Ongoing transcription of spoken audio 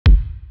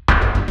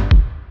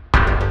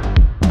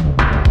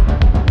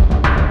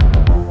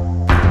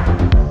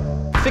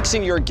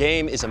Fixing your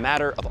game is a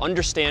matter of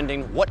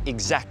understanding what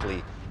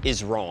exactly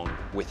is wrong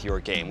with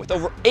your game. With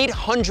over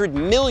 800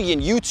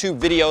 million YouTube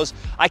videos,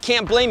 I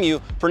can't blame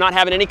you for not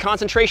having any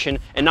concentration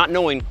and not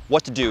knowing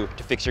what to do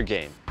to fix your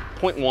game.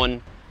 Point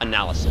 1,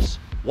 analysis.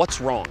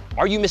 What's wrong?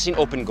 Are you missing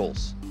open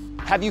goals?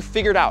 Have you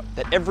figured out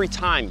that every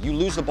time you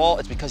lose the ball,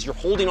 it's because you're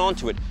holding on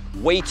to it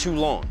way too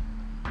long?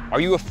 Are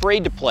you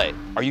afraid to play?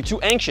 Are you too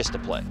anxious to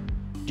play?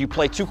 Do you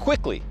play too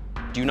quickly?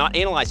 Do you not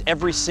analyze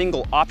every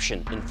single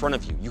option in front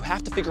of you? You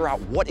have to figure out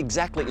what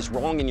exactly is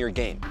wrong in your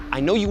game. I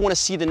know you want to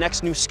see the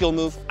next new skill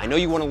move. I know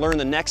you want to learn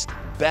the next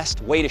best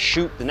way to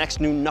shoot, the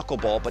next new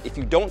knuckleball, but if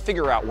you don't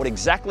figure out what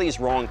exactly is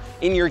wrong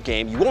in your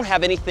game, you won't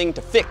have anything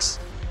to fix.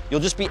 You'll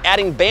just be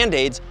adding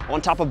Band-Aids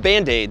on top of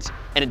Band-Aids,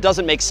 and it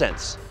doesn't make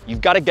sense.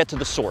 You've got to get to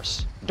the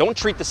source. Don't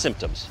treat the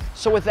symptoms.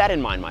 So with that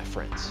in mind, my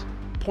friends,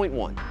 point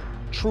 1,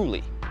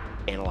 truly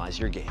analyze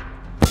your game.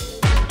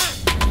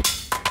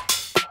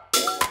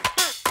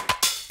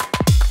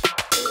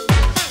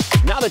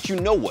 Now that you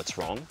know what's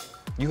wrong,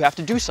 you have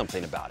to do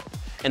something about it.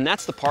 And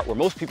that's the part where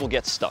most people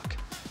get stuck.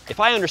 If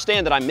I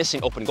understand that I'm missing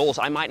open goals,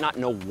 I might not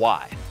know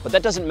why. But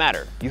that doesn't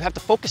matter. You have to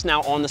focus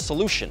now on the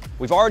solution.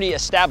 We've already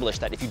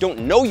established that if you don't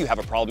know you have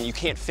a problem, you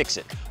can't fix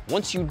it.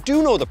 Once you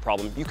do know the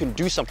problem, you can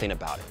do something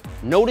about it.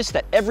 Notice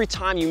that every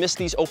time you miss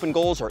these open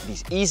goals or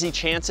these easy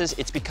chances,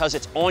 it's because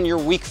it's on your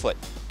weak foot.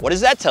 What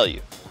does that tell you?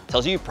 It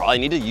tells you probably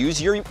need to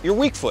use your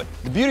weak foot.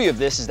 The beauty of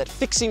this is that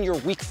fixing your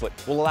weak foot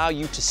will allow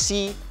you to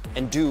see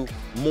and do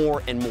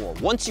more and more.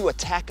 Once you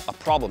attack a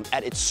problem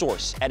at its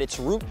source, at its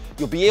root,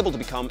 you'll be able to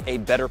become a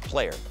better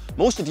player.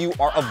 Most of you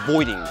are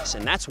avoiding this,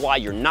 and that's why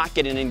you're not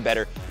getting any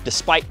better,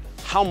 despite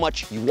how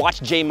much you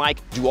watch J-Mike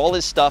do all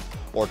his stuff,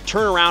 or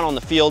turn around on the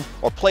field,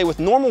 or play with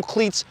normal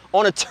cleats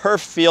on a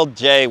turf field.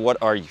 Jay,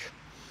 what are you?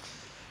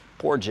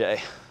 Poor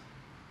Jay.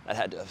 That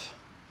had to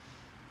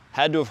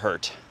have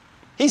hurt.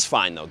 He's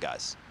fine though,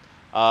 guys.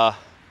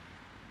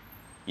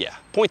 Yeah,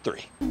 point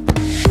 3.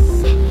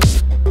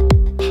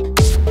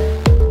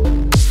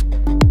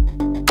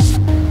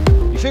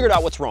 Figured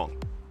out what's wrong.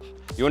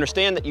 You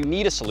understand that you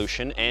need a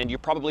solution, and you're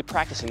probably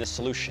practicing this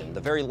solution.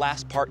 The very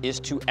last part is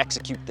to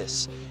execute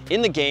this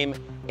in the game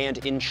and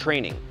in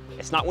training.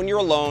 It's not when you're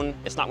alone.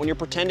 It's not when you're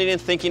pretending and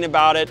thinking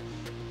about it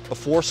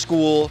before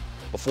school,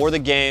 before the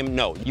game.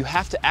 No, you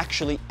have to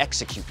actually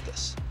execute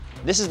this.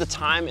 This is the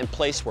time and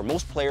place where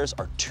most players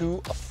are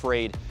too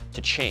afraid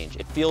to change.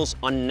 It feels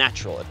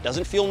unnatural. It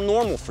doesn't feel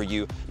normal for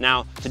you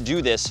now to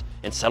do this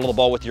and settle the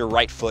ball with your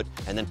right foot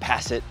and then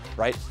pass it,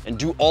 right? And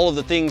do all of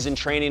the things in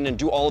training and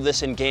do all of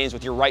this in games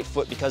with your right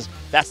foot, because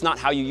that's not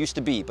how you used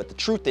to be. But the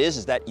truth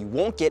is that you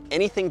won't get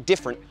anything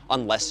different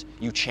unless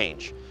you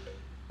change.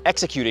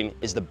 Executing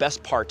is the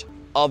best part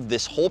of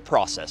this whole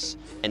process,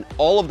 and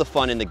all of the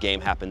fun in the game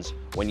happens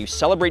when you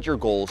celebrate your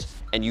goals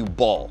and you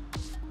ball.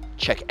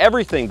 Check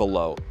everything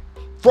below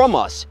from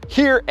us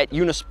here at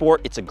Unisport.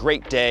 It's a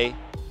great day.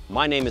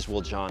 My name is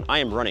Will John. I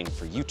am running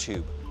for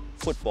YouTube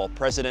football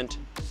president.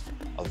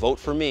 A vote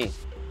for me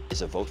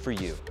is a vote for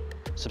you.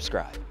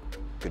 Subscribe.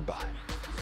 Goodbye.